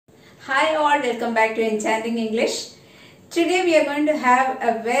Hi all, welcome back to Enchanting English. Today we are going to have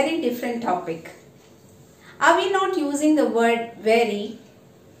a very different topic. Are we not using the word very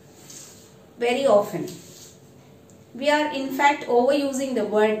often? We are in fact overusing the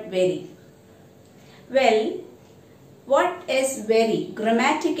word very. Well, what is very?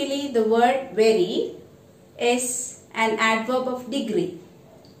 Grammatically, the word very is an adverb of degree.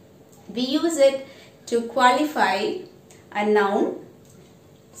 We use it to qualify a noun.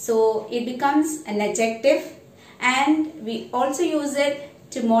 So it becomes an adjective, and we also use it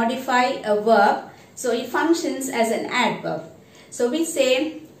to modify a verb. So it functions as an adverb. So we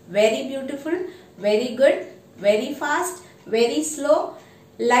say very beautiful, very good, very fast, very slow.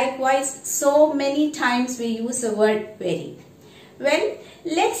 Likewise, so many times we use the word very. Well,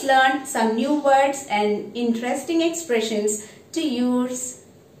 let's learn some new words and interesting expressions to use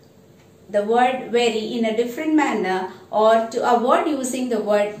the word very in a different manner, or to avoid using the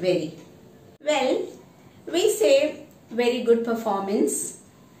word very. Well, we say very good performance,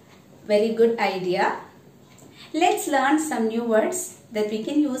 very good idea. Let's learn some new words that we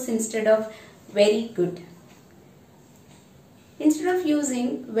can use instead of very good. Instead of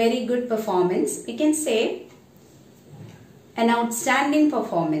using very good performance, we can say an outstanding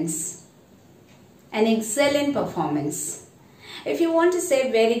performance, an excellent performance. If you want to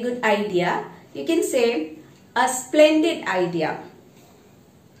say very good idea, you can say a splendid idea,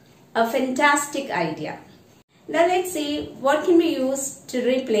 a fantastic idea. Now let's see what can be used to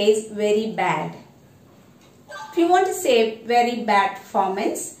replace very bad. If you want to say very bad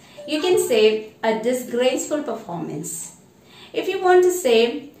performance, you can say a disgraceful performance. If you want to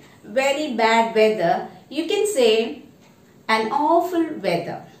say very bad weather, you can say an awful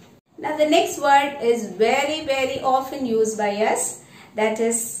weather. Now the next word is very often used by us, that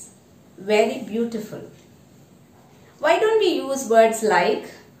is very beautiful. Why don't we use words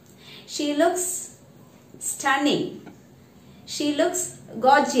like she looks stunning, she looks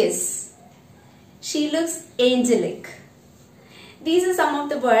gorgeous, she looks angelic. These are some of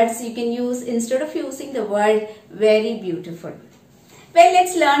the words you can use instead of using the word very beautiful. Well,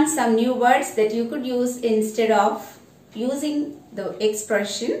 let's learn some new words that you could use instead of using the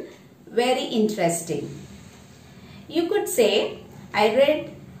expression very interesting. You could say, I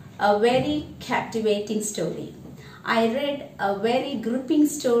read a very captivating story. I read a very gripping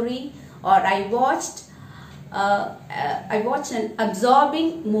story, or I watched an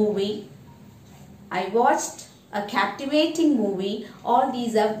absorbing movie. I watched a captivating movie. All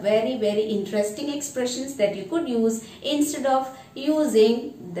these are very interesting expressions that you could use instead of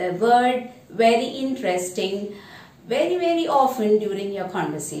using the word very interesting very often during your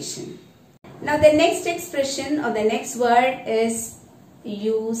conversation. Now the next expression or the next word is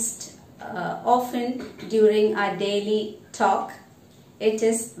used often during our daily talk. It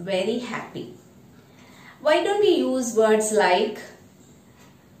is very happy. Why don't we use words like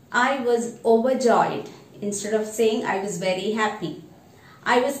I was overjoyed instead of saying I was very happy?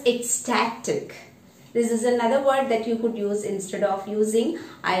 I was ecstatic. This is another word that you could use instead of using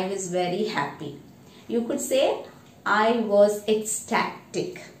I was very happy. You could say I was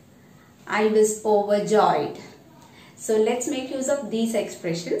ecstatic. I was overjoyed. So let's make use of these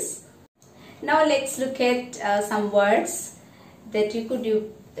expressions. Now let's look at some words that you could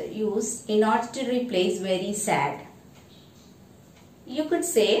use in order to replace very sad. You could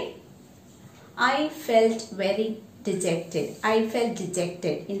say I felt very dejected. I felt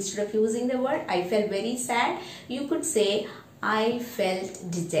dejected. Instead of using the word I felt very sad, you could say I felt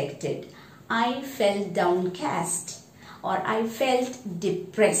dejected. I felt downcast, or I felt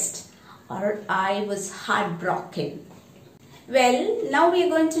depressed, or I was heartbroken. Well, now we are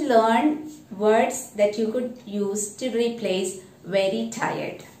going to learn words that you could use to replace very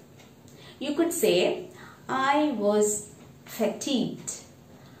tired. You could say I was fatigued,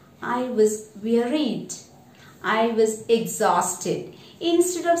 I was wearied, I was exhausted,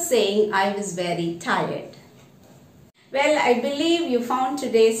 instead of saying I was very tired. Well, I believe you found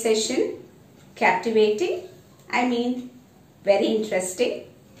today's session captivating, very interesting.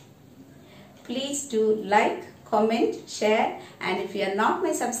 Please do like, comment, share, and if you are not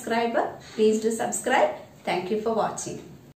my subscriber, please do subscribe. Thank you for watching.